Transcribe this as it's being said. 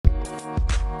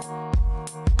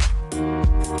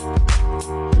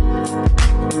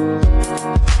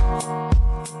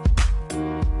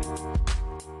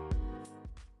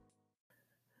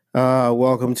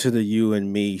Welcome to the You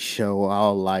and Me show,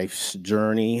 our life's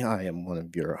journey. I am one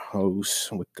of your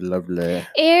hosts with the lovely.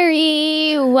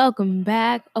 Ari, welcome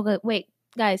back. Okay, wait,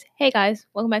 guys. Hey, guys,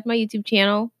 welcome back to my YouTube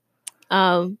channel.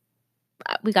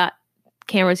 We got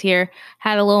cameras here.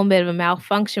 Had a little bit of a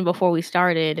malfunction before we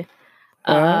started.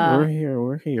 We're here.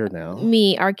 We're here now.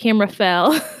 Our camera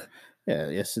fell. Yeah,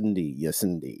 yes, indeed. Yes,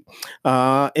 indeed.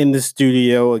 In the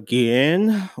studio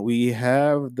again, we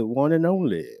have the one and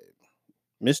only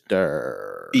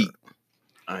Mr. E.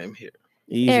 I am here.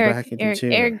 E's back in the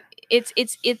chair. Eric, it's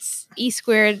E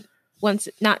squared once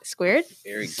not squared.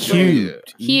 Eric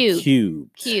Cubed. Cubed.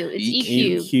 Cubed. It's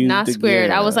E E cubed, not squared.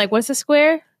 I was like, what's a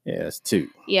square? Yeah, it's 2.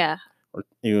 Yeah. Or,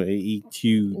 E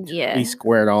cubed. Yeah. E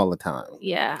squared all the time.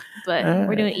 Yeah, but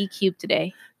we're doing E cubed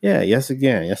today. Yeah, yes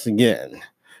again.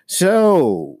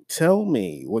 So, tell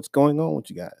me what's going on with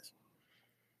you guys.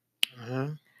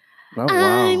 Oh,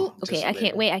 wow. Okay, I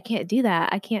can't wait. I can't do that.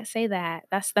 I can't say that.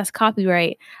 That's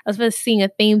copyright. I was supposed to sing a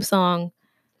theme song.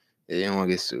 Yeah, you don't want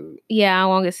to get sued. Yeah, I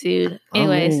won't get sued.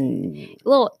 Anyways,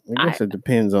 I guess it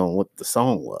depends on what the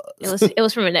song was. It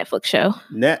was from a Netflix show.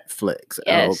 Netflix.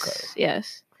 Yes. Okay.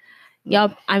 Yes.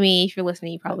 Y'all, I mean, if you're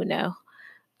listening, you probably know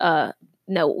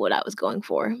what I was going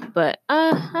for. But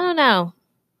I don't know.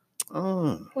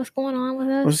 What's going on with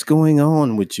us? What's going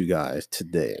on with you guys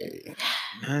today?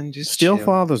 Man, just still chill.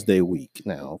 Father's Day week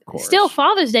now, of course. Still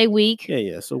Father's Day week.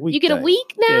 Yeah. So week. You get a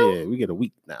week now. Yeah, we get a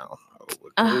week now.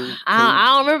 I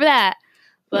don't remember that.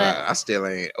 But well, I still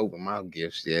ain't opened my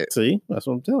gifts yet. See, that's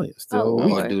what I'm telling you. Still, I'm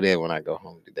gonna do that when I go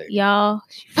home today. Y'all,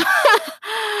 she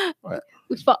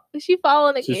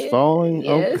falling again. She's falling.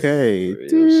 Yes. Okay.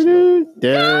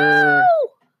 No!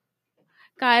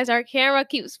 Guys, our camera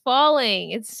keeps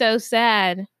falling. It's so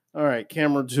sad. All right,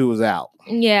 camera 2 is out.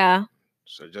 Yeah.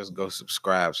 So just go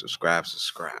subscribe.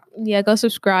 Yeah, go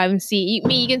subscribe and see.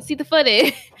 You can see the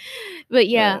footage. But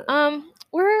yeah,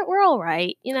 we're all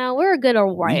right. You know, we're a good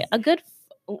all right. A good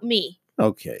me.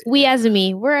 Okay. We as a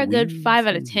me, we're a good 5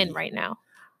 out of 10 right now.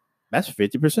 That's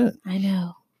 50%. I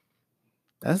know.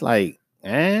 That's like,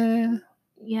 Yeah.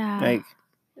 like,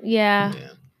 yeah.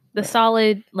 The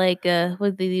solid, like, what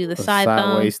do they do? The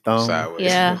sideways thumb. Sideways.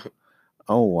 Yeah.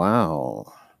 Oh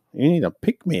wow. You need a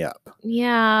pick me up.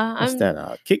 Yeah. What's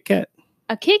that? Kit Kat?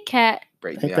 A Kit Kat.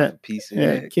 Break Ain't me that- out a piece of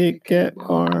Yeah, that Kit Kat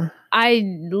bar. I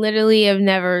literally have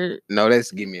never. No,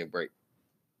 that's give me a break.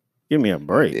 Give me a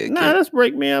break. Yeah, Nah, let's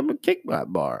break me up a Kit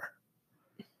Kat bar.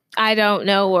 I don't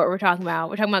know what we're talking about.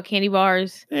 We're talking about candy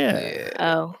bars. Yeah.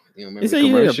 Oh. You remember You the say you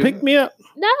need a commercial? pick me up?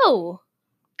 No.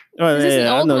 Oh, Is this an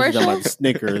I old know you're talking commercial? about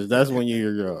Snickers. That's when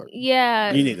you're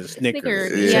Yeah. you need a Snickers.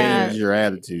 Snickers, It yeah. changes your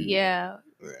attitude. Yeah.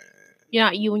 Yeah. You're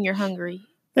not you when you're hungry.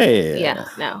 Yeah. Yeah.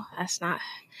 No, that's not.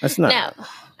 That's not. No.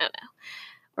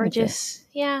 Or Okay. just,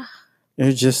 yeah.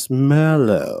 You're just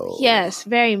mellow. Yes,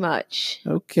 very much.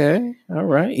 Okay. All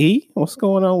right. E, what's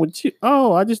going on with you?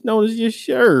 Oh, I just noticed your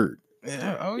shirt.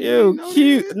 Yeah. Oh, You know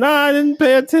cute. that? No, I didn't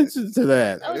pay attention to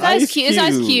that. Oh, it's Ice Cube. It's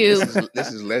Ice Cube.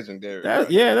 This is legendary.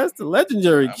 That's the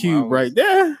legendary I'm cube always- right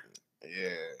there. Yeah.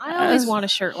 I always want a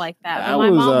shirt like that, that but my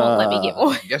was, mom won't let me get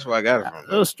one. Guess where I got it from?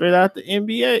 That was straight out the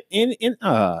NBA,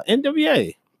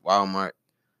 NWA. Walmart.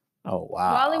 Oh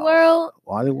wow. Wally World.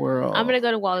 Wally World. I'm gonna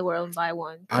go to Wally World and buy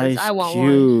one. 'cause Ice I want one.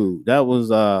 Cube. That was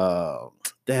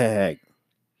dag.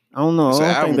 I don't know. It's I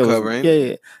an don't think album that was, cover, ain't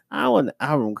yeah. I wasn't an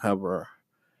album cover.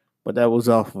 But that was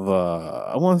off of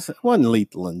I wasn't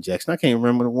Lethal Injection. I can't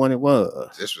remember the one it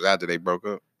was. This was after they broke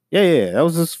up. Yeah, that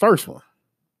was his first one.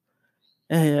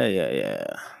 Yeah.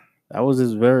 That was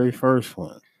his very first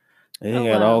one. They Oh,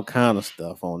 got wow. all kind of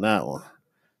stuff on that one.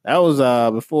 That was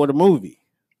before the movie.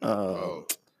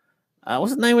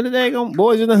 What's the name of the daggone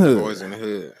Boys in the Hood? Boys in the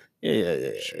Hood. Yeah.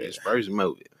 His first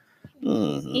movie.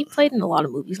 Mhm. He played in a lot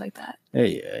of movies like that.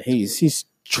 Yeah. He's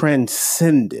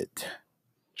transcended.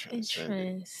 He's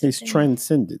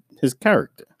transcended his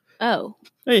character. Oh,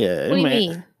 Yeah. what do you man.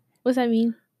 mean? What's that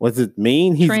mean? What's it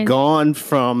mean? He's Trans- gone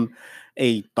from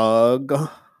a thug,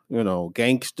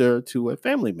 gangster to a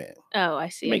family man. Oh, I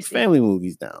see. He I makes see. family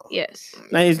movies now. Yes.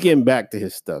 Now he's getting back to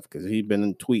his stuff because he's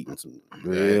been tweeting some 'cause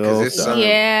real his stuff. son-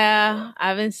 Yeah,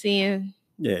 I've been seeing.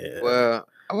 Yeah. Well,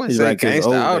 I wouldn't He's say like his gangster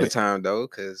old all the days. time though,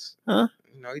 because Huh?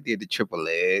 he did the triple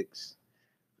legs.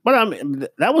 But I mean,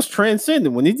 that was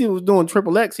transcendent. When he was doing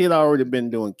Triple X, he had already been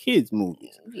doing kids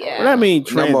movies. Yeah. But I mean,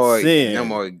 No more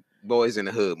transcend. Boys in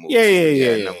the Hood movies.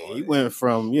 Yeah. No more. He went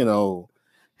from,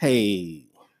 hey, he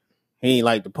ain't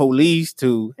like the police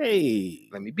to, hey,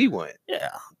 Let me be one. yeah,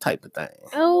 type of thing.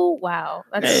 Oh wow,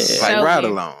 that's Yeah. so Like ride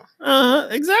weird. along.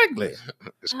 Exactly.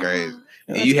 It's crazy. Oh,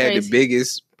 And that's you had crazy. the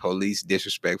biggest police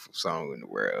disrespectful song in the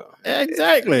world.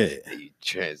 Exactly. And you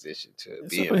transition to So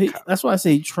being a cop. that's why I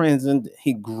say he transcended.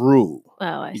 He grew. Oh,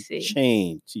 I He see.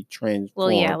 changed. He transformed.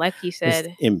 Well, yeah, like you his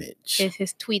said, image.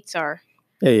 his tweets are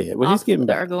Yeah. Well, he's getting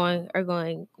are back.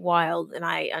 going wild, and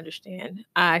I understand.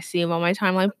 I see him on my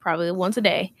timeline probably once a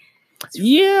day.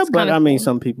 Yeah, it's but kinda I mean, cool.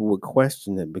 some people would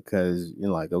question it because you're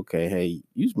like, okay, hey,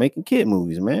 you was making kid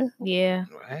movies, man. Yeah.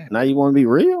 What happened? Now you want to be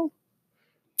real?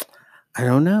 I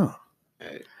don't know.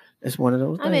 Hey, It's one of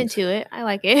those I'm things. into it. I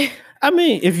like it. I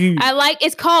mean, if you,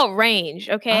 it's called range.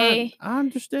 Okay, I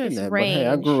understand It's that, but hey,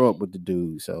 I range. grew up with the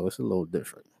dude, so it's a little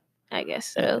different. I guess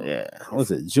so. Yeah. What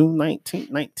was it June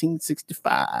 19th,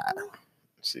 1965?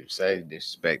 see, say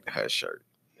disrespect her shirt.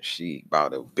 She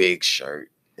bought a big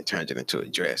shirt and turned it into a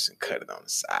dress and cut it on the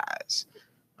sides.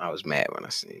 I was mad when I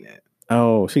seen that.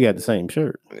 Oh, she got the same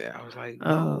shirt. Yeah, I was like,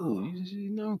 Oh. no, you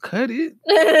know, cut it.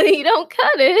 You don't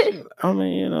cut it. I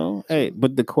mean, hey,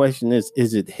 but the question is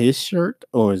it his shirt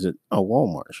or is it a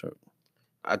Walmart shirt?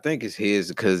 I think it's his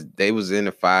because they was in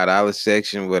the $5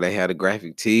 section where they had the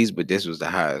graphic tees, but this was the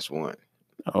highest one.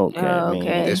 Okay. I Oh, mean,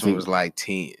 okay. This one was like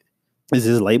 10. Is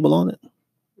his label on it?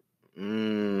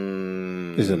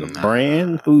 Is it a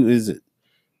brand? Who is it?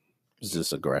 Is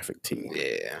this a graphic tee?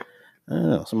 Yeah, I don't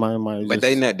know. Somebody might. but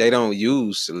they don't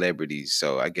use celebrities,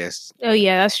 so I guess Oh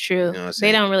yeah, that's true. You know what I'm They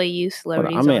saying? don't really use But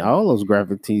celebrities. I mean, on- all those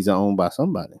graphic tees are owned by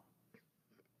somebody.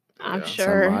 I'm yeah.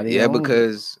 sure. Somebody Yeah, owns it.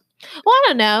 because Well, I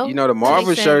don't know. you know the That makes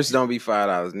Marvel shirts sense. don't be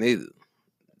 $5 neither.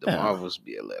 The Yeah. Marvels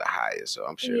be a little higher, so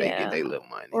I'm sure they Yeah. get their little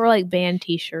money. Or like band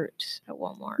T-shirts at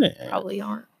Walmart. Yeah. Probably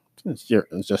aren't. It's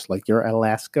just like your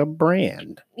Alaska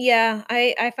brand. Yeah,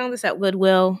 I found this at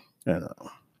Goodwill. You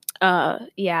know.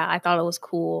 Yeah, I thought it was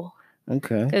cool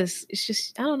Okay. because it's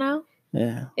just I don't know.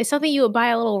 Yeah. It's something you would buy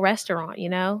at a little restaurant, you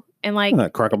know, and like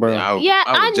Not Cracker Barrel. I was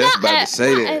I'm just not about at- to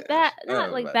say not that. at that, I not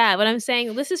was like about- that. But I'm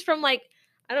saying this is from like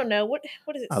I don't know what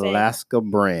does it say? Alaska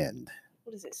brand.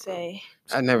 What does it say?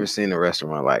 I never seen a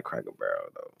restaurant like Cracker Barrel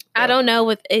though. I don't know.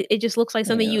 With it just looks like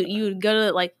something Yeah. you would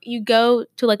go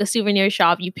to like a souvenir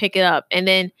shop, you pick it up, and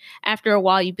then after a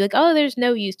while you'd be like, oh, there's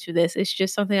no use to this. It's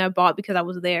just something I bought because I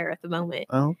was there at the moment.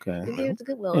 Okay. And there it's a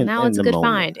Goodwill. In- And now in it's a the good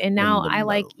moment. find. And In now the I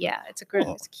like, moment. yeah, it's a good,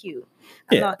 Oh. it's cute.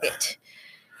 I Yeah. like it.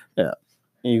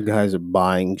 You guys are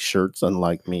buying shirts,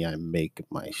 unlike me. I make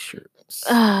my shirts.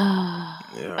 Yeah.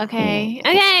 Okay.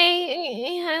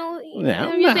 Okay. Yeah,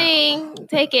 Everything.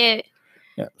 Take it.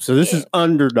 Yeah. So this is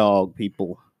Underdog,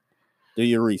 people. Do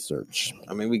your research.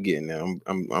 I mean, we getting there.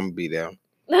 I'm gonna be there.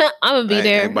 I'm gonna be I ain't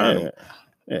there. buying Yeah. them.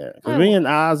 Yeah. Because me and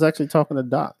I was actually talking to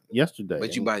Doc yesterday.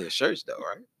 But you and- buy your shirts though,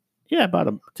 right? Yeah, about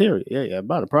a material. Yeah,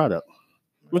 about a product.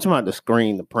 Which about the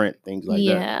screen, the print, things like that.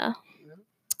 Yeah.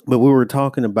 But we were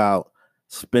talking about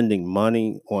spending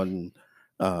money on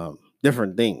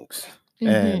different things. Mhm.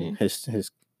 And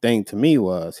his thing to me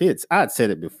was I'd said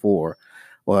it before,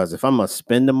 was if I'm gonna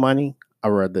spend the money, I'd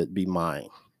rather it be mine.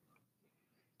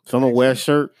 If I'm gonna wear a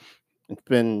shirt and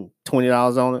spend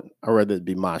 $20 on it, I'd rather it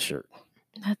be my shirt.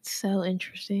 That's so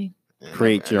interesting. I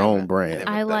Create never- your I own never- brand.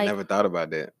 I never thought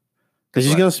about that. Because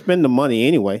you're Right. gonna spend the money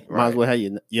anyway. Might as Right. well have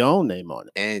your own name on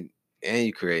it. And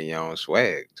you create your own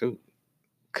swag too.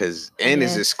 Cause and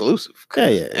it's Yes. exclusive. Yeah,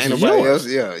 'Cause yeah, it's Ain't nobody yours.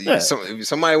 else. Yeah. Yeah. If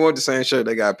somebody want the same shirt,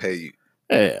 they gotta pay you.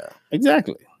 Yeah,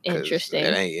 exactly. 'Cause Interesting.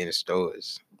 It ain't in the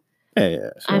stores. Yeah.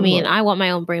 I So, mean, look. I want my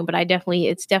own brand, but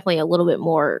it's definitely a little bit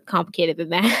more complicated than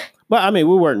that. But I mean,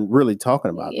 we weren't really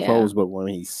talking about Yeah. clothes, but when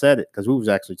he said it, because we was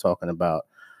actually talking about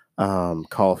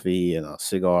coffee and a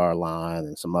cigar line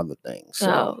and some other things.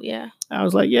 So Oh yeah. I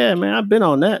was like, yeah, man, I've been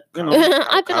on that. You know,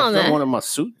 I've been on Coffee- that. one of my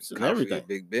suits and Coffee is everything.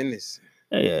 big business.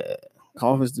 Yeah,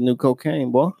 coffee's the new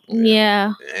cocaine, boy.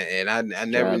 Yeah. And I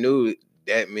never Drug. knew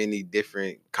that many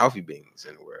different coffee beans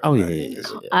in the world. Oh, yeah, Like, yeah,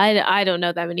 it's- yeah. I don't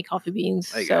know that many coffee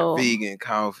beans. They So got vegan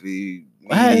coffee.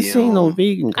 I haven't seen no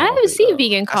medium. vegan coffee. I haven't seen though.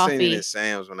 vegan I seen it coffee. at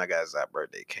Sam's when I got Zach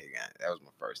birthday cake. That was my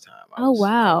first time. Oh,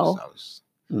 wow.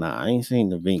 Nah, I ain't seen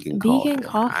the vegan Vegan coffee.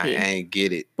 coffee. I ain't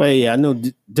get it. But yeah, I know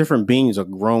different beans are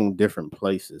grown different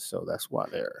places, so that's why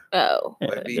they're. Oh. Yeah,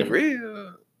 But be different.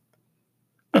 real.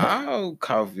 Oh,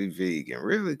 coffee vegan,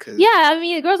 really? Cause Yeah, I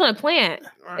mean it grows on a plant.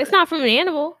 right. It's not from an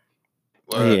animal.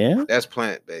 Well, Yeah. that's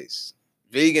plant based.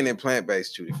 Vegan and plant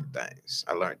based, two different things.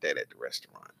 I learned that at the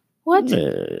restaurant. What?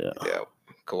 Yeah. Yeah,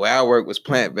 cause where I work was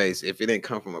plant based. If it didn't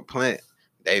come from a plant,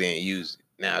 they didn't use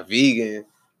it. Now vegan,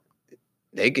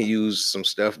 they can use some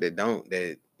stuff that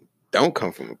don't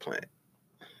come from a plant.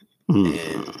 Hmm.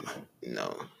 And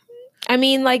no, I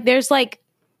mean, like there's like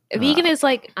vegan is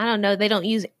like, I don't know, they don't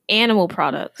use animal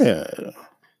products. Yeah.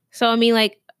 So I mean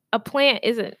like a plant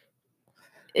isn't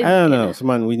I don't know.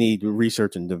 Someone we need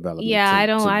research and development. Yeah, I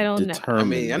don't know. I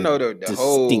mean, I know the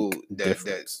whole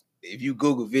if you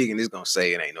Google vegan, it's gonna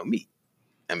say it ain't no meat.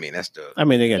 I mean, that's the. I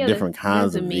mean, they got Yeah, different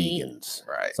kinds of there's a meat. vegans.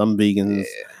 Right. Some vegans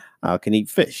can eat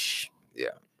fish.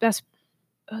 That's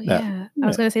I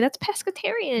was gonna say that's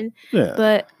pescatarian, Yeah,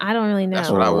 but I don't really know.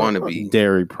 That's what I want to be.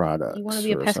 Dairy products. You want to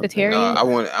be a or something. pescatarian?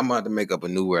 No, I'm about to make up a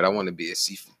new word. I want to be a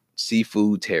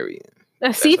seafoodtarian. A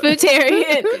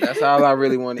seafoodtarian. That's all I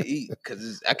really want to eat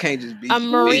because I can't just be A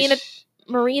marina. fish.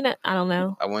 Marina. I don't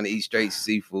know. I want to eat straight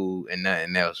seafood and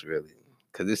nothing else really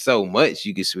because it's so much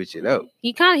you can switch it up.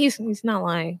 He's not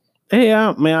lying. Hey, I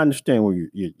understand what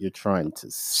you're trying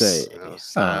to say.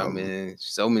 Salmon,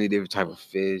 so many different type of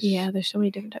fish. Yeah, there's so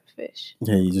many different types of fish.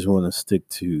 Yeah, you just want to stick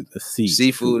to the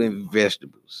seafood and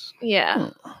vegetables.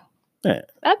 Yeah, Yeah.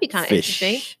 That'd be kind of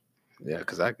interesting. Yeah,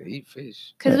 because I can eat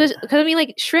fish. Because I mean,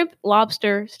 like shrimp,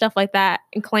 lobster, stuff like that,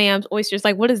 and clams, oysters.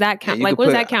 Like, what does that count? Like, what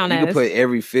does that count as? You can put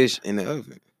every fish in the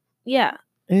oven. Yeah.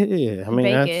 Yeah, I mean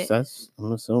Bake that's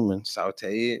I'm assuming.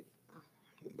 Saute it,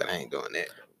 but I ain't doing that.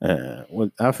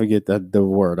 I forget the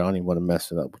word. I don't even want to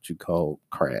mess it up. What you call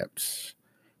crabs,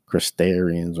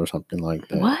 crustaceans, or something like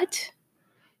that. What?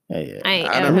 Yeah,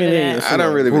 I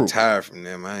don't really retire from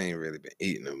them. I ain't really been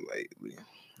eating them lately.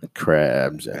 The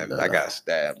crabs and I got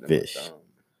stabbed. Fish.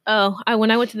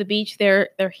 When I went to the beach, they're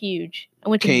huge. I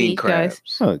went to the beach, crabs.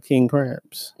 guys. Oh, king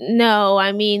crabs. No,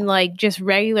 I mean like just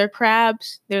regular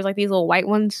crabs. There's like these little white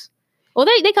ones. Well,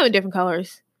 they come in different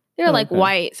colors. They're like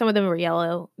white. Some of them were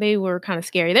yellow. They were kind of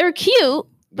scary. They were cute,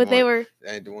 but they were.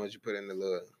 Ain't the ones you put in the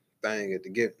little thing at the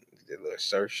little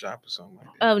surf shop or something like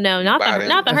that. Oh no, not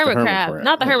the hermit crab.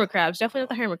 Not the Yeah. hermit crabs. Definitely not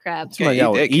the hermit crabs. Somebody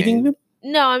y'all were eating them?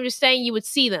 No, I'm just saying you would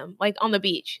see them like on the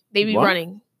beach. They'd be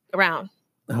running around.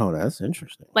 Oh, that's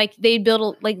interesting. Like they'd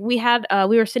build we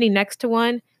were sitting next to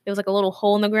one. There was like a little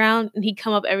hole in the ground, and he'd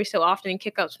come up every so often and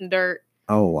kick up some dirt.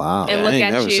 Oh wow! And look I ain't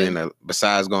at never you. seen that.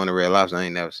 Besides going to Red Lobster, I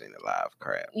ain't never seen a live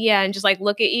crab. Yeah, and just like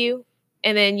look at you,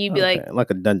 and then you'd be like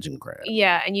a dungeon crab.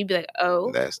 Yeah, and you'd be like,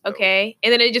 oh, that's dope. Okay,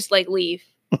 and then it just like leave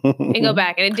and go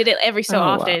back, and it did it every so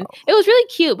often. Wow. It was really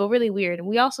cute, but really weird. And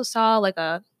we also saw like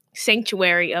a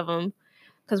sanctuary of them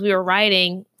because we were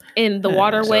riding in the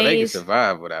waterways. So they can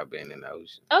survive without being in the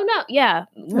ocean. Oh no, yeah,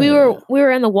 we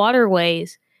were in the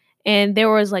waterways, and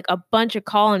there was like a bunch of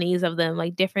colonies of them,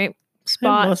 like different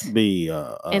spots. It must be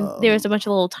and there was a bunch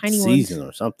of little tiny season ones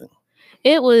or something.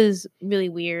 It was really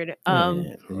weird.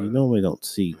 You normally don't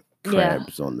see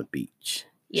crabs on the beach.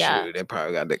 Yeah, Shoot, they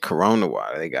probably got the corona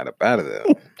water. They got up out of there.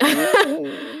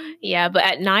 Yeah, but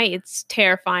at night it's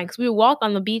terrifying because we walk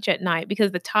on the beach at night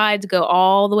because the tides go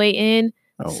all the way in.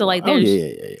 So like there's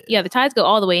the tides go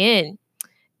all the way in,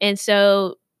 and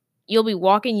so you'll be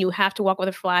walking. You have to walk with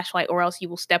a flashlight, or else you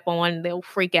will step on one and they'll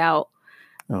freak out.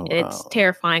 It's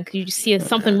terrifying because you just see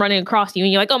something running across you,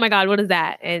 and you're like, "Oh my god, what is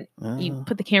that?" And you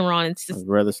put the camera on, and it's just. I'd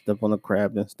rather step on a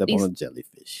crab than step on a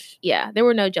jellyfish. Yeah, there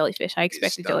were no jellyfish. I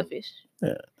expected jellyfish.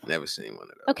 Yeah, never seen one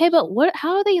of those. Okay, but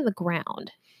how are they in the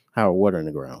ground? How are what in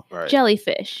the ground? Right.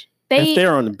 Jellyfish. If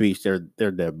they're on the beach, they're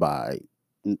there by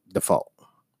default.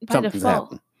 Something's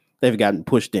happened. They've gotten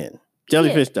pushed in.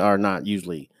 Jellyfish are not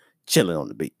usually chilling on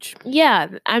the beach. Yeah,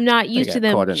 I'm not used to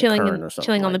them chilling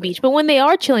on the beach. But when they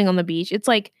are chilling on the beach, it's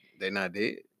like they're not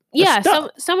dead. Yeah,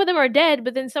 some of them are dead,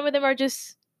 but then some of them are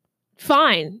just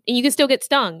fine, and you can still get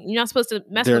stung. You're not supposed to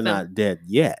mess with them. They're not dead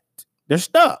yet. They're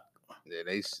stuck. Yeah,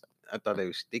 I thought they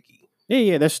were sticky.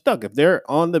 Yeah, they're stuck. If they're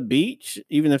on the beach,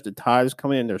 even if the tides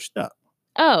come in, they're stuck.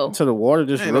 Oh, so the water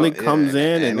just really comes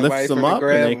in and lifts them up,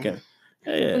 and they can.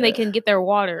 And they can get their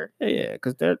water. Yeah,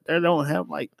 because they don't have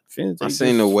like fins. I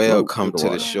seen the whale come to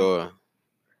the shore.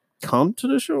 Come to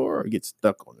the shore or get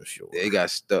stuck on the shore? They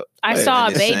got stuck. I saw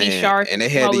a baby shark, and they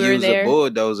had to use a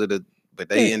bulldozer but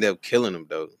they ended up killing him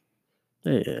though.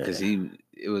 Yeah, because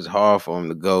it was hard for him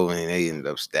to go, and they ended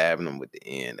up stabbing him with the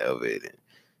end of it. And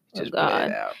just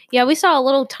bled out. Yeah, we saw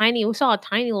a tiny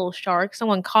little shark.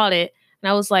 Someone caught it,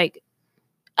 and I was like,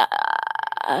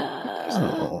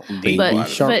 baby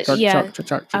shark.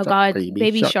 Oh god,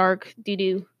 baby shark, doo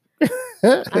doo.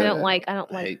 I don't like. I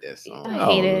hate that song. I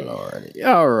hate it. Lordy.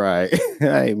 All right,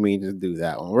 I didn't mean to do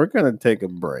that one. We're gonna take a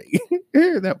break.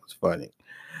 That was funny,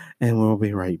 and we'll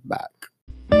be right back.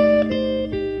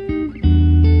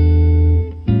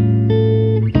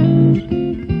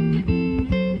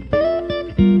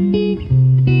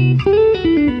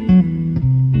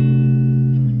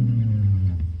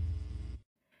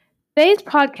 Today's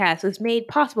podcast was made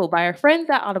possible by our friends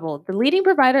at Audible, the leading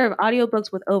provider of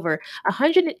audiobooks with over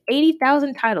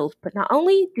 180,000 titles. But not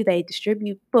only do they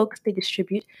distribute books, they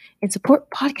distribute and support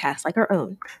podcasts like our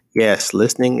own. Yes,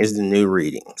 listening is the new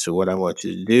reading. So what I want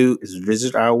you to do is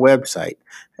visit our website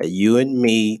at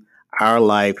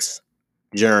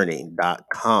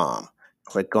youandmeourlifesjourney.com.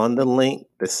 Click on the link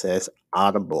that says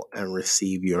Audible and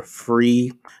receive your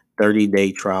free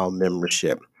 30-day trial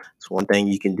membership. It's one thing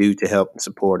you can do to help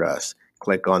support us.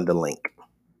 Click on the link.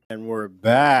 And we're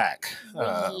back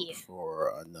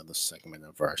for another segment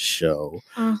of our show.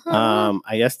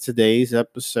 I guess today's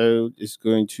episode is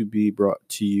going to be brought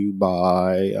to you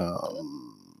by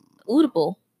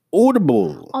Audible.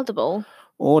 Audible.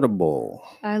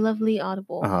 Our lovely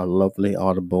Audible.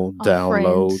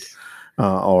 Download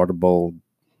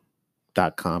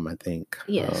audible.com, I think.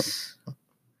 Yes.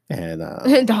 And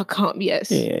 .com,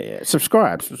 yes. Yeah.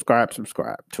 Subscribe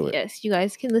to it. Yes, you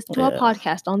guys can listen to our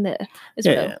podcast on there as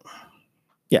well.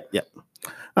 Yeah.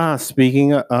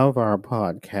 Speaking of our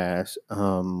podcast,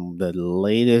 the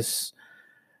latest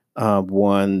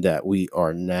one that we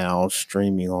are now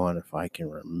streaming on, if I can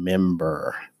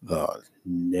remember the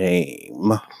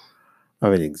name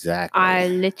of it exactly. I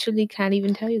literally can't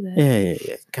even tell you that. Yeah.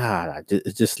 God,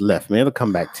 it just left me. It'll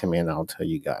come back to me, and I'll tell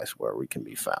you guys where we can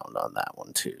be found on that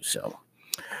one too. So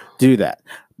do that.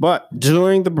 But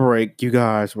during the break, you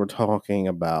guys were talking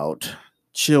about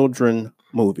children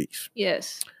movies.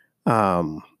 Yes.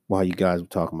 While you guys were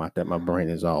talking about that, my brain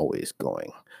is always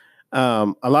going.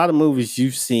 A lot of movies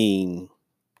you've seen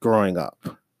growing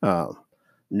up.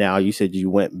 Now you said you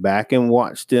went back and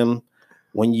watched them.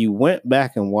 When you went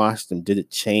back and watched them, did it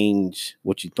change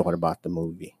what you thought about the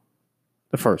movie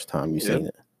the first time you seen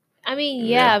it? I mean,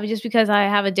 yeah, but just because I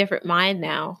have a different mind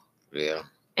now. Yeah.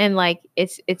 And like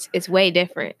it's way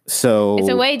different. So it's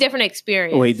a way different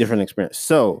experience.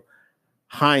 So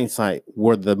hindsight,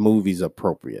 were the movies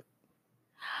appropriate?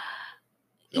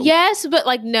 Nope. Yes, but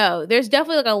like no. There's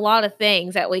definitely like a lot of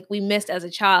things that like we missed as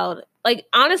a child. Like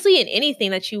honestly, in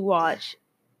anything that you watch,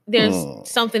 there's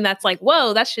something that's like,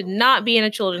 whoa, that should not be in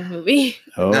a children's movie.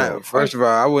 Now, first of all,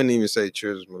 I wouldn't even say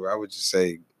children's movie. I would just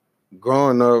say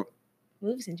growing up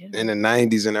movies in general. In the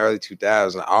 90s and early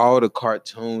 2000s, all the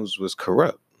cartoons was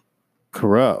corrupt.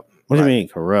 What do you mean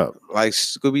corrupt? Like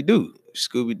Scooby-Doo.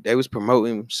 They was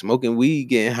promoting smoking weed,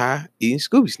 getting high, eating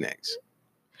Scooby snacks.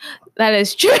 That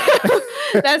is true.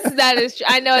 that is true.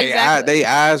 I know exactly. They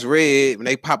eyes red when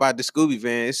they pop out the Scooby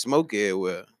van. It's smoke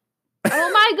everywhere.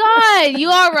 Oh my God, you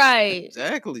are right.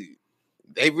 Exactly.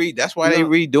 That's why they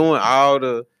redoing all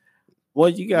the. Well,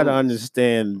 you got to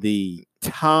understand the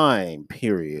time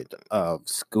period of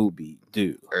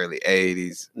Scooby-Doo. Early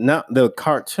 80s. Not the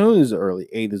cartoons, early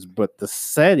 80s, but the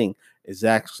setting is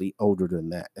actually older than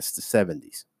that. It's the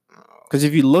 70s. Because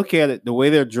if you look at it, the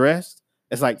way they're dressed,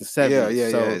 it's like the 70s.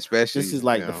 Yeah. Especially this is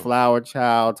like the Flower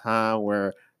Child time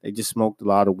where they just smoked a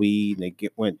lot of weed and they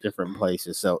went different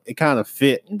places. So it kind of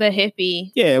fit the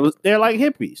hippie. Yeah, they're like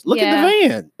hippies. Look at the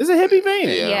van. It's a hippie van.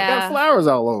 Yeah. Got flowers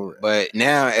all over it. But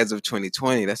now, as of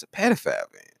 2020, that's a pedophile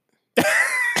van.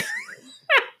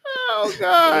 Oh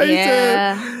God!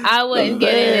 Yeah, I wouldn't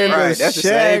get in it. Right, that's the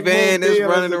same van that's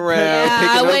running around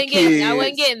picking up kids. I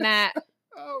wouldn't get in that.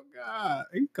 Oh God!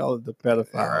 He called it the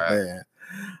pedophile van.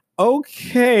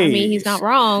 Okay. I mean, he's not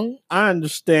wrong. I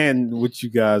understand what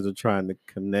you guys are trying to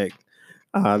connect.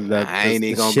 I ain't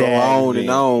even gonna go on and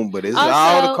on, but it's also,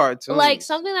 all the cartoons. Like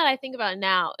something that I think about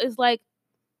now is like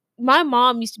my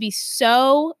mom used to be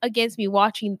so against me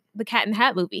watching the Cat in the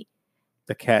Hat movie.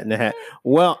 The Cat in the Hat.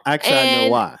 Well, actually, I know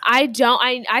why. I don't.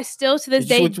 I still to this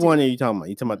day. Which one are you talking about?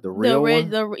 You talking about the real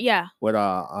one? Yeah. What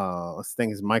this thing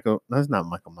is Michael? No, it's not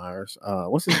Michael Myers.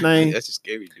 What's his name? That's a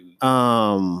scary dude.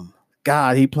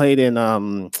 God, he played in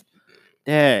the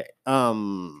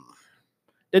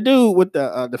dude with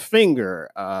the finger.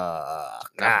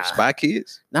 Spy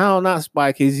Kids? No, not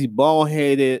Spy Kids. He's bald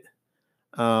headed.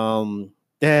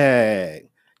 Dad.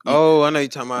 Oh, I know you're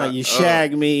talking about. You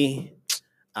shag me.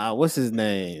 What's his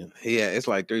name? Yeah, it's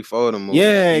like 3-4 of them movies.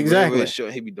 Yeah, exactly. Really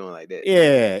short. He be doing like that.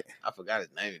 Yeah, I forgot his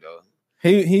name though.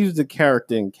 He was the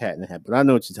character in Cat in the Hat, but I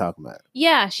know what you're talking about.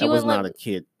 Yeah, she was not a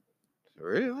kid.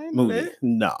 Really? Movie?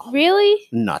 No. Really?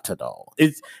 Not at all.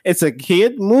 It's a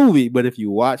kid movie, but if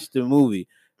you watch the movie,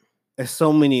 there's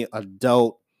so many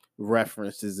adult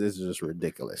references. It's just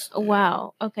ridiculous.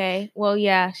 Wow. Okay. Well,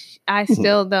 yeah. I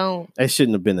still don't. It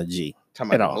shouldn't have been a G.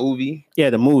 Talking about the movie? Yeah,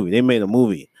 the movie. They made a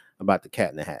movie about the Cat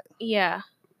in the Hat. Yeah.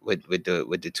 With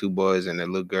the two boys and the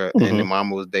little girl, and the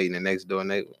mama was dating the next door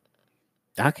neighbor.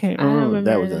 I can't remember if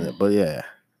that was in it, but yeah.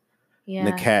 Yeah. And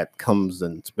the cat comes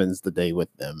and spends the day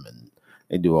with them, and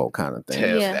They do all kind of things.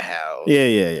 Test Yeah. the house.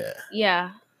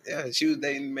 Yeah. Yeah. She was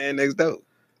dating the man next door.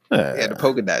 Uh, He had the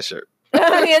polka dot shirt. He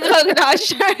had the polka dot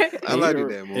shirt. I liked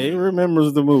that movie. He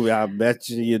remembers the movie. I bet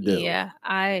you do. Yeah,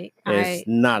 It's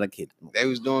not a kid's movie. They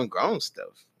was doing grown stuff.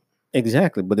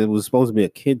 Exactly, but it was supposed to be a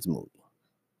kid's movie.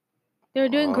 they were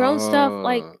doing grown stuff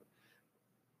like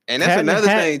and that's Cat in the another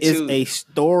Hat thing is too. a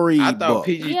story I thought book.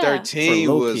 PG-13 For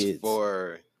little was kids.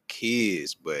 for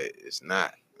kids, but it's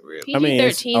not really. PG-13 I mean,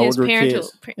 it's is older parental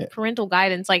kids. Yeah. parental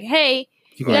guidance. Like, hey,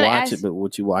 You gotta can watch ask- it, but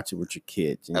would you watch it with your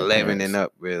kids? And your 11 parents? and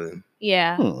up, really.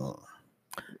 yeah,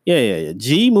 Yeah.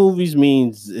 G movies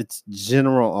means it's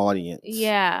general audience.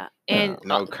 yeah, and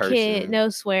No cursing. no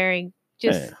swearing,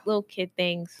 just Yeah. little kid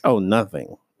things. Oh,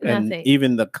 nothing. And Nothing.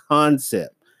 even the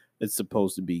concept, it's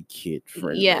supposed to be kid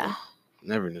friendly. Yeah,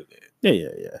 Never knew that. Yeah.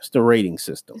 It's the rating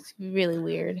system. it's really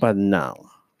weird. But no,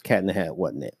 Cat in the Hat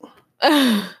wasn't it.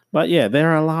 But yeah,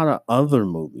 there are a lot of other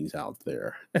movies out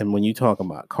there. And when you talk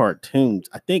about cartoons,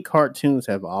 I think cartoons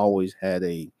have always had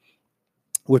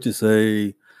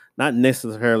not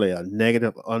necessarily a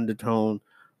negative undertone,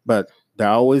 but they're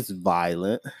always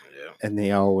violent Yeah. and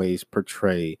they always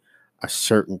portray a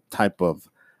certain type of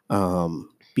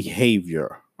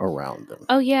behavior around them.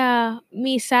 Oh yeah,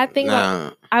 sad thing.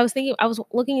 Nah, I was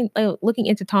looking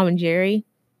into Tom and Jerry,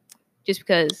 just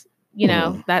because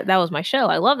that was my show.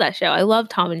 I love that show. I love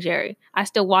Tom and Jerry. I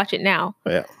still watch it now.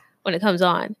 Yeah. When it comes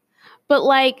on, but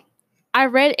like I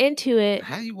read into it.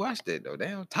 how you watch that though? They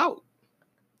don't talk.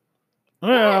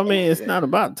 Well, I mean, it's not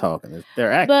about talking.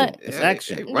 They're acting. But- It's Yeah,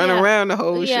 action. They run Yeah. around the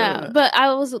whole Yeah, show. but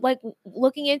I was like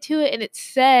looking into it, and it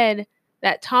said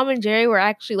that Tom and Jerry were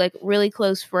actually like really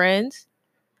close friends,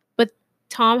 but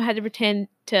Tom had to pretend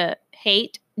to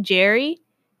hate Jerry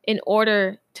in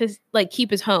order to like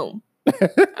keep his home.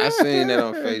 I seen that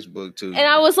on Facebook too. And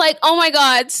I was like, "Oh my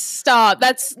god, stop!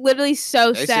 That's literally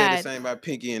so They sad." said the same about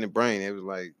Pinky and the Brain. It was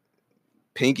like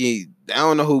Pinky. I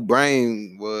don't know who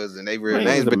Brain was and they real Brain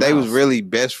was names, the but they was mouse. really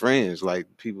best friends. Like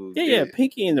people. Yeah.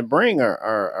 Pinky and the Brain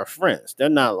are friends. They're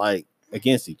not like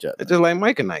against each other. It's just like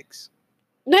Mike and Ike's.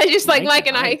 They're just like Mike Mike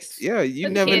and and Ike. Ike's. Yeah, you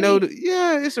With never candy? know.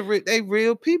 It's they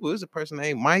real people. It's a person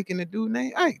named Mike and a dude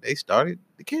named Ike. They started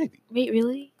the candy. Wait,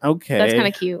 really? Okay. That's kind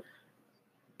of cute.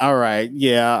 All right.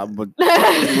 Yeah, but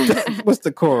what's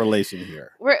the correlation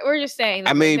here? We're just saying.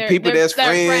 I mean, people that's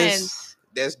they're friends.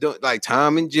 That's like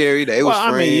Tom and Jerry. They was Well,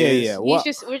 I friends. mean, yeah. Well,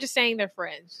 We're just saying they're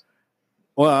friends.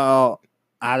 well,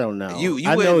 I don't know. You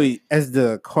I know wouldn't- as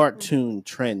the cartoon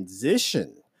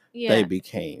transition, Yeah. they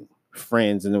became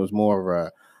friends, and it was more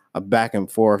of a back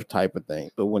and forth type of thing.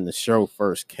 But when the show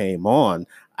first came on,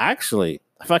 actually,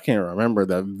 if I can remember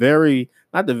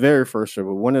not the very first show,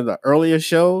 but one of the earlier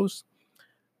shows,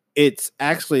 it's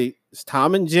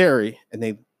Tom and Jerry,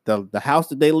 and the house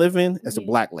that they live in is a Mhm.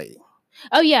 black lady.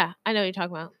 Oh yeah, I know what you're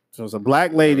talking about. So it's a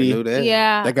black Never lady knew that.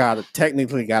 Yeah. that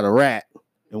technically got a rat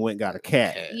and went and got a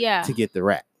cat Yeah. to get the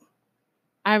rat.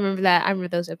 I remember that. I remember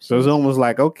those episodes. So it's almost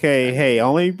like, okay, hey,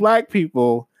 only black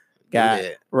people Do got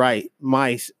that.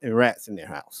 mice and rats in their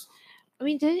house. I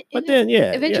mean, But then,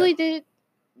 yeah, eventually did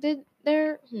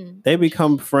their they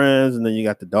become friends, and then you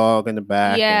got the dog in the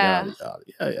back. Yeah.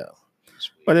 And yeah.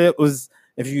 But it was,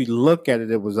 if you look at it,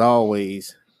 it was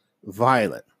always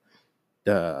violent.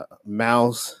 The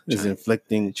mouse is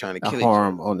inflicting trying to the kill each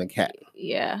harm on the cat.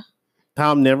 Yeah.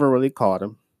 Tom never really caught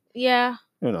him. Yeah.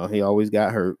 He always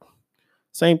got hurt.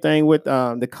 Same thing with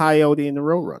the coyote and the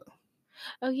roadrunner.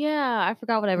 Oh yeah. I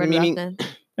forgot what I read Meaning- about them.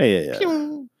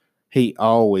 Yeah. He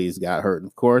always got hurt.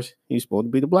 Of course, he's supposed to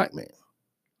be the black man.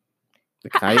 The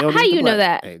coyote. how is the you know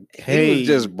black- that? He was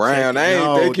just brown. I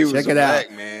ain't think he was check a it out.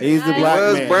 black man. He's the He black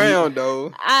was man. brown though.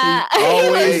 He was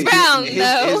always- brown his,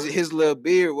 though. his little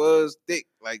beard was thick.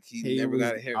 Like he He never was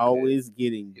got a haircut. always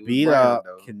getting He was beat brown, up.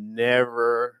 though. Can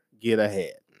never get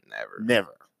ahead.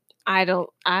 Never. I don't.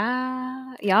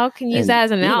 Y'all can use And, that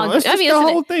as an analogy. it's I just mean, the it's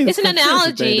whole thing. it's an conspiracy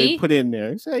thing they analogy. put in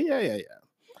there. So yeah.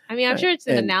 I mean, I'm sure it's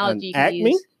an And analogy you can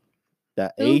Acme? use.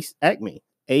 The Who? Acme,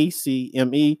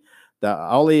 ACME,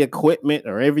 all the equipment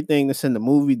or everything that's in the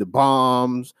movie, the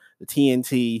bombs, the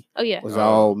TNT Oh yeah. was Oh.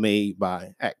 all made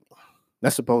by Acme.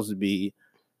 That's supposed to be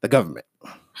the government.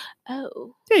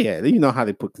 Oh. Yeah. You know how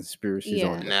they put conspiracies Yeah.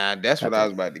 on there. Nah, that's what I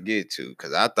was about to get to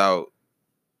because I thought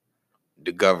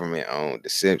the government owned the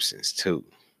Simpsons too.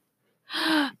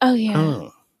 Oh yeah.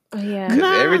 Oh. Oh yeah.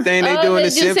 Because everything they do in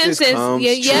the Simpsons comes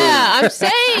Yeah, true. I'm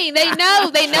saying they know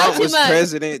Trump too was much.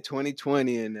 president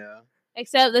 2020 and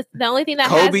Except the only thing that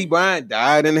Kobe Bryant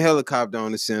died in a helicopter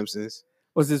on the Simpsons.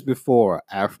 Was this before or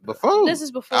after? Before. This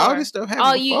is before. All this stuff happened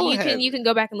Oh, before. you can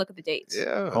go back and look at the dates.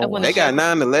 Yeah. Oh, when They the got show-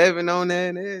 9/11 on there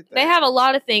and everything. They have a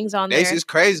lot of things on This there. is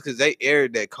crazy because they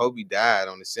aired that Kobe died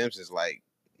on The Simpsons like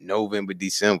November,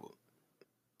 December.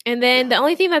 And then the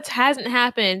only thing that hasn't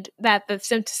happened that the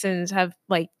Simpsons have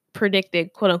like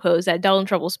predicted, quote unquote, is that Donald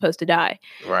Trump was supposed to die.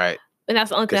 Right. And that's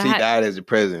the only Because thing he died as a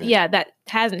president. Yeah, that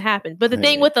hasn't happened. But the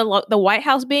thing Yeah. with the White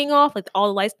House being off, like all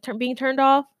the lights being turned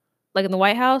off, like in the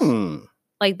White House,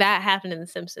 like that happened in The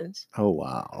Simpsons. Oh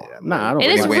wow. Yeah, Nah, I don't.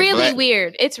 And it's went really black.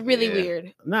 weird. It's really Yeah.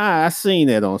 weird. Nah, I seen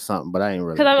it on something, but I ain't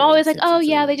really. Because I'm paying always like, attention oh to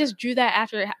yeah, it. they just drew that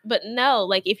after. But no,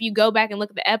 like if you go back and look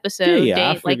at the episode I date,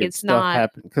 like figured it's stuff not.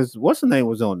 happened because what's the name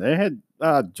was on there? It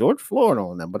had George Floyd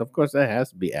on there, but of course that has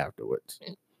to be afterwards.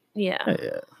 Yeah.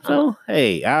 Yeah. So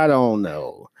hey, I don't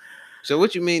know. So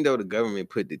what you mean though? The government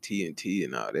put the TNT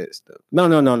and all that stuff.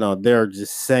 No. They're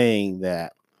just saying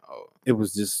that Oh, it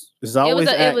was just it's always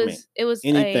It was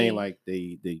anything like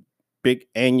the big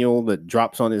annual that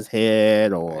drops on his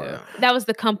head or yeah. that was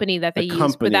the company that they The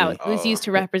used, but that company. was used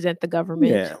to Oh. represent the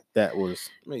government. yeah, that was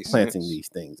Makes planting sense. these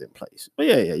things in place. But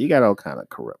yeah, you got all kind of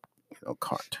corrupt,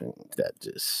 cartoons that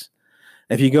just.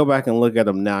 If you go back and look at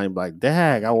them now, you're like,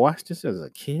 "Dag, I watched this as a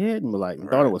kid and thought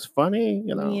Right. it was funny."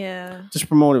 Yeah. Just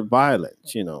promoted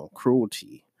violence,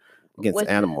 cruelty against With-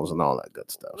 animals and all that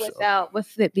good stuff. so.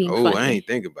 With it being Oh, funny. I ain't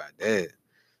think about that.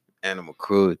 Animal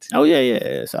cruelty. Oh yeah,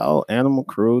 it's all animal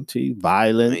cruelty,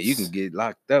 violence. Man, you can get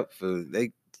locked up for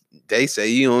they say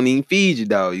you don't even feed your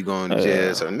dog, you going to jail.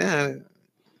 Yeah. So now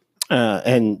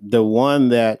and the one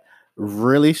that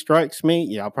really strikes me,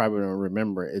 y'all probably don't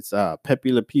remember. It's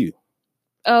Pepe Le Pew.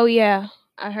 Oh yeah,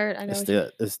 I heard. I know.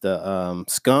 It's the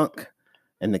skunk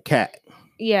and the cat.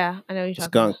 Yeah, I know what you're The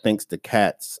talking skunk about. thinks the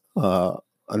cat's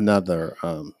another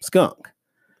skunk,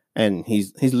 and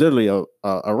he's literally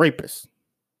a rapist.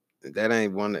 that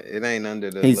ain't one. It ain't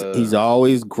under the. He's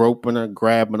always groping her,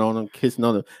 grabbing on her, kissing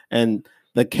on her, and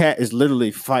the cat is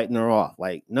literally fighting her off.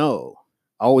 Like, no,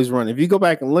 always running. If you go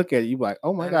back and look at it, you be like,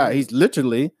 oh my god, he's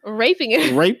literally Raping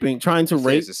it. raping, trying to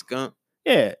rape. It's a skunk,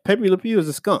 Yeah, Pepe Le Pew is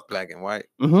a skunk. black and white.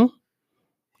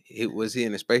 Mm-hmm. Was he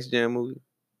in the Space Jam movie?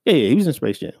 Yeah, he was in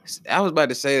Space Jam. I was about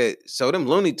to say that. So them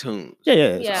Looney Tunes.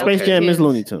 Yeah. Yeah, Space okay. Jam is Tunes.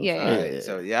 Looney Tunes. Yeah, Alright,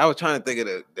 so I was trying to think of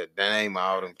the name of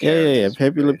all them Yeah. characters.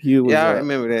 Pepe Le but- Pew was. Yeah, I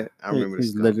remember that. I remember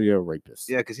He's this. literally a rapist.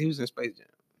 Yeah, because he was in Space Jam.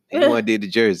 He the one did the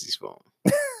jerseys for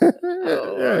him.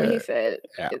 Oh, he said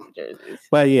Yeah. it's jerseys.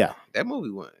 But yeah, That movie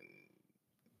wasn't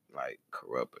like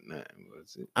corrupt or nothing,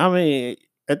 was it? I mean,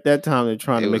 at that time they're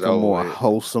trying It to was make them more over with.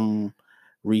 wholesome,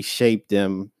 reshape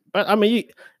them. But I mean,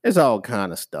 there's all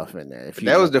kind of stuff in there. If But you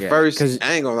that was look the at it, first. 'cause-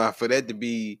 I ain't gonna lie, for that to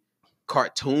be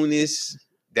cartoonist,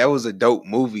 that was a dope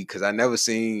movie because I never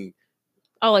seen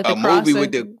Oh, like the a movie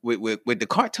with crossing. the with the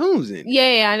cartoons in it.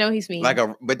 Yeah, I know he's mean.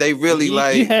 But they really you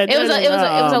like. had It was that a- it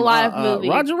was a in, live movie.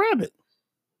 Roger Rabbit.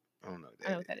 I don't know I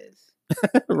know that. what that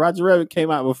is. Roger Rabbit came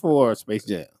out before Space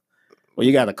Jam. Well,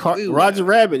 you got a We Roger were-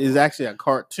 Rabbit is actually a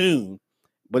cartoon,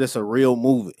 but it's a real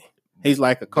movie. He's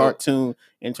like a cartoon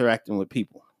interacting with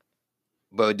people.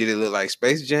 But did it look like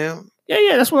Space Jam?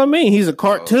 Yeah, that's what I mean. He's a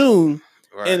cartoon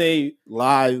Right. in a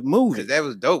live movie. Because that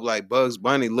was dope. Like Bugs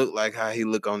Bunny looked like how he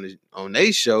looked on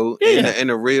their show Yeah. in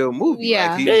a real movie.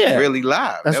 Yeah. Like he Yeah. was really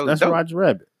live. That was That's dope. Roger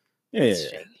Rabbit. Yeah,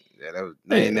 Yeah, that was,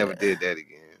 they ain't never Yeah. did that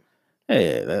again.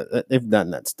 they've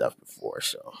done that stuff before,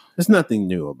 so there's nothing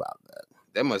new about that.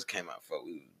 That must have came out before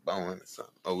we was born or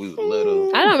something. Or we was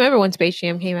little. I don't remember when Space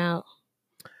Jam came out.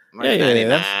 Like Yeah,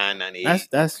 99, 98.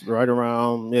 That's right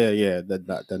around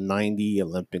the 90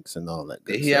 Olympics and all that.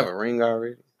 Good Did he have stuff. a ring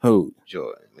already? Who?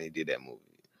 Jordan, when he did that movie.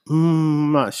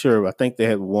 I'm not sure. I think they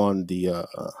had won the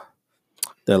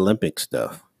Olympic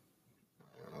stuff.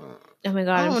 Oh my god,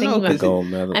 I I'm don't thinking know, The about. 'cause gold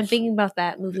medals. I'm thinking about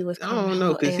that movie with. I don't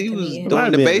know, because he was Anthony in it. Might doing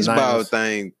have the been baseball 90s.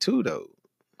 thing too, though.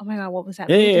 Oh my god, what was that?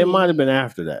 Yeah, movie? it might have been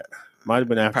after that. Might have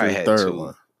been after Probably the had third 2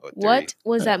 one. or 3. What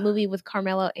was that movie with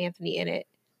Carmelo Anthony in it?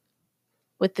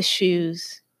 With the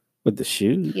shoes. With the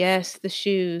shoes. Yes, the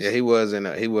shoes. Yeah, he was in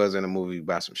a movie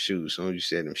about some shoes. Soon as you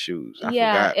said them shoes, I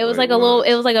Yeah, forgot it was what like a little.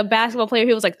 It was like a basketball player.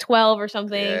 He was like 12 or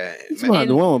something, Yeah, It's man. about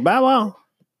the one with Bow Wow.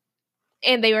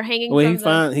 and they were hanging. Where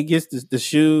from he gets the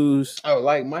shoes. Oh,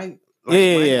 like Mike.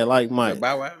 Like Mike.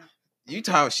 Bow Wow.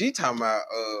 She talking about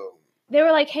They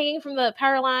were like hanging from the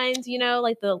power lines. You know,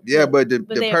 like the. yeah, but the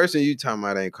they- person you talking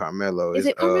about ain't Carmelo. Is It's,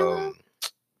 it Carmelo?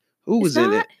 who was It's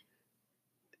in not? it?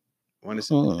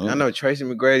 Mhm. I know Tracy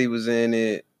McGrady was in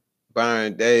it.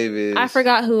 Byron Davis. I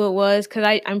forgot who it was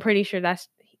because I'm pretty sure that's.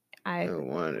 I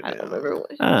One of I don't them. remember.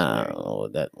 What I don't know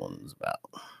what that one's about.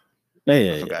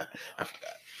 Yeah. I forgot.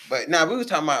 But nah, we was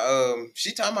talking about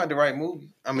she talking about the right movie.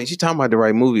 I mean, she talking about the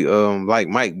right movie, like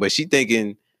Mike, but she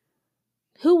thinking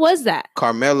Who was that?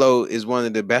 Carmelo is one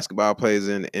of the basketball players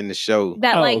in the show.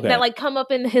 That Oh, like okay. that like come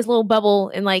up in his little bubble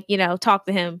and like, you know, talk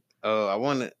to him. I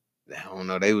don't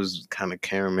know. They was kind of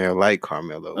caramel like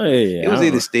Carmelo. Oh, yeah, It was I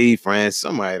either don't- Steve France,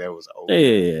 somebody that was old.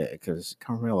 Yeah, because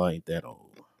Carmelo ain't that old.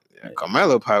 Yeah,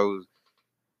 Carmelo probably was.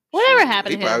 Whatever shoot,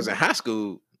 happened He to probably him? was in high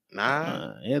school.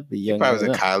 Nah, He had to be he young. probably was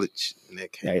in college. And that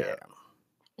Yeah, came yeah. out.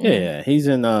 Yeah, he's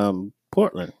in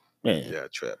Portland. Yeah, Yeah,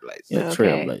 Trailblazer. yeah, Okay.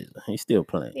 Trailblazer. He's still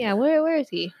playing. Yeah, where is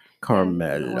he?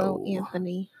 Carmelo. Well,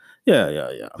 Anthony. Yeah.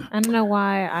 I don't know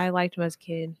why I liked him as a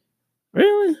kid.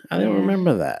 Really? I didn't Yeah.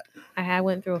 remember that. I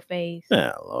went through a phase.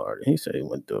 Yeah, Lord. He said he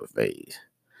went through a phase.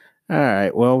 All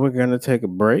right. Well, we're going to take a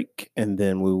break and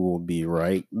then we will be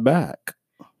right back.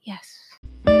 Yes.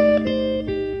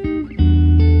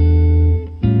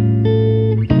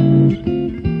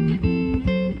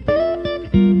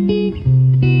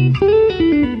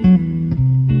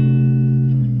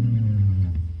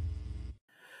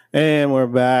 And we're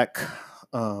back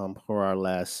for our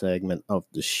last segment of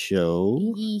the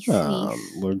show. Yes.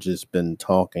 We've just been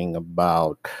talking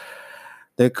about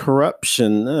the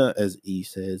corruption, as E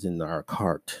says, in our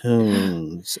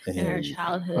cartoons In our and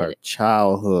childhood. Our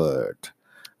childhood.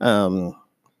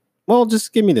 Well,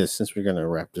 just give me this since we're going to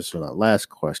wrap this one up. Last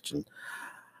question.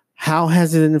 How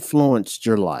has it influenced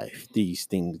your life, these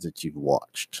things that you've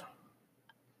watched?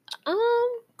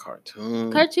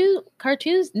 Cartoon.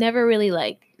 Cartoons never really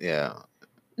like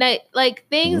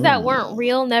things that weren't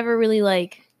real never really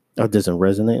like Oh, it doesn't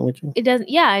resonate with you? it doesn't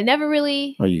it never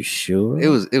really Are you sure? It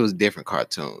was different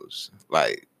cartoons,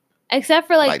 like except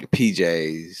for the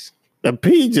PJs. a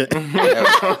PJ. You know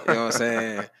what I'm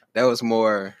saying? That was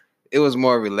more. It was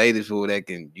more relatable that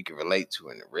you can relate to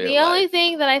in the real the life. only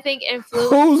thing that I think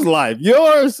influenced Whose life?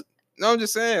 Yours? No, I'm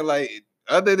just saying, like,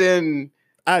 other than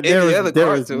There was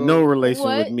cartoon. no relation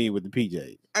with What? me with the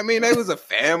PJ. I mean, they was a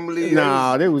family.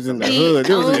 Nah, they was in the The hood.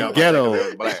 They was in the only- ghetto. They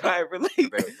was black. I relate. They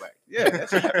was black. Yeah,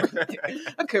 that's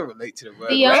I can relate to the word.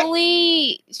 the black.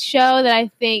 only show that I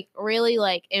think really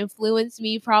like influenced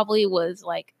me probably was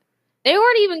like they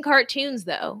weren't even cartoons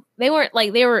though. They weren't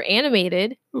like they were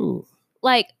animated. Ooh.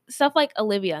 Like stuff like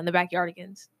Olivia and the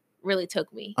Backyardigans really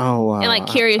took me. Oh wow! And, like,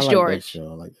 Curious I like George. That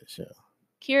show. I like that show.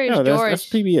 Curious No, George. that's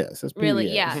PBS. That's PBS. Really,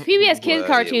 yeah. PBS kids Well,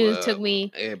 cartoons well, took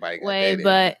me everybody got way, that in.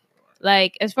 but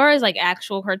like as far as like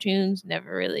actual cartoons,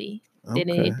 never really did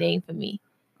Okay. anything for me.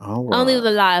 All right. Only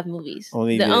the live movies.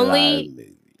 Only the live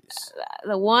movies.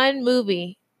 the one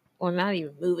movie, well, not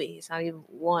even movie. It's not even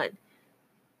one.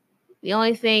 The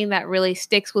only thing that really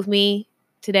sticks with me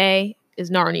today is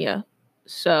Narnia.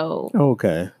 So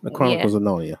Okay, the Chronicles of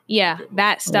Narnia. yeah,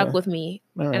 that stuck Okay. with me,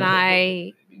 All and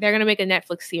right. they're gonna make a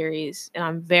Netflix series, and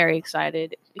I'm very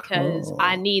excited because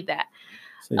I Cool. need that.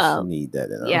 So you need that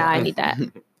in our Yeah, I life. need that.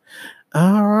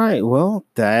 All right. Well,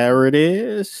 there it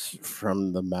is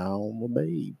from the Malma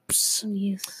Babes.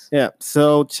 Yes. Yeah.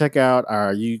 So check out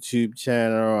our YouTube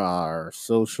channel, our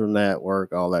social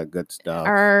network, all that good stuff.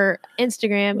 Our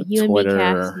Instagram, you and me, Twitter.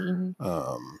 Cassie.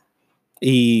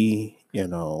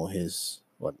 His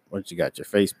what you got, your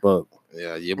Facebook.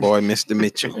 Yeah, your boy Mr.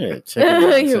 Mitchell. Yeah,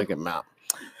 check him out.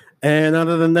 And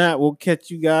other than that, we'll catch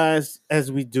you guys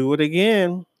as we do it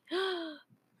again.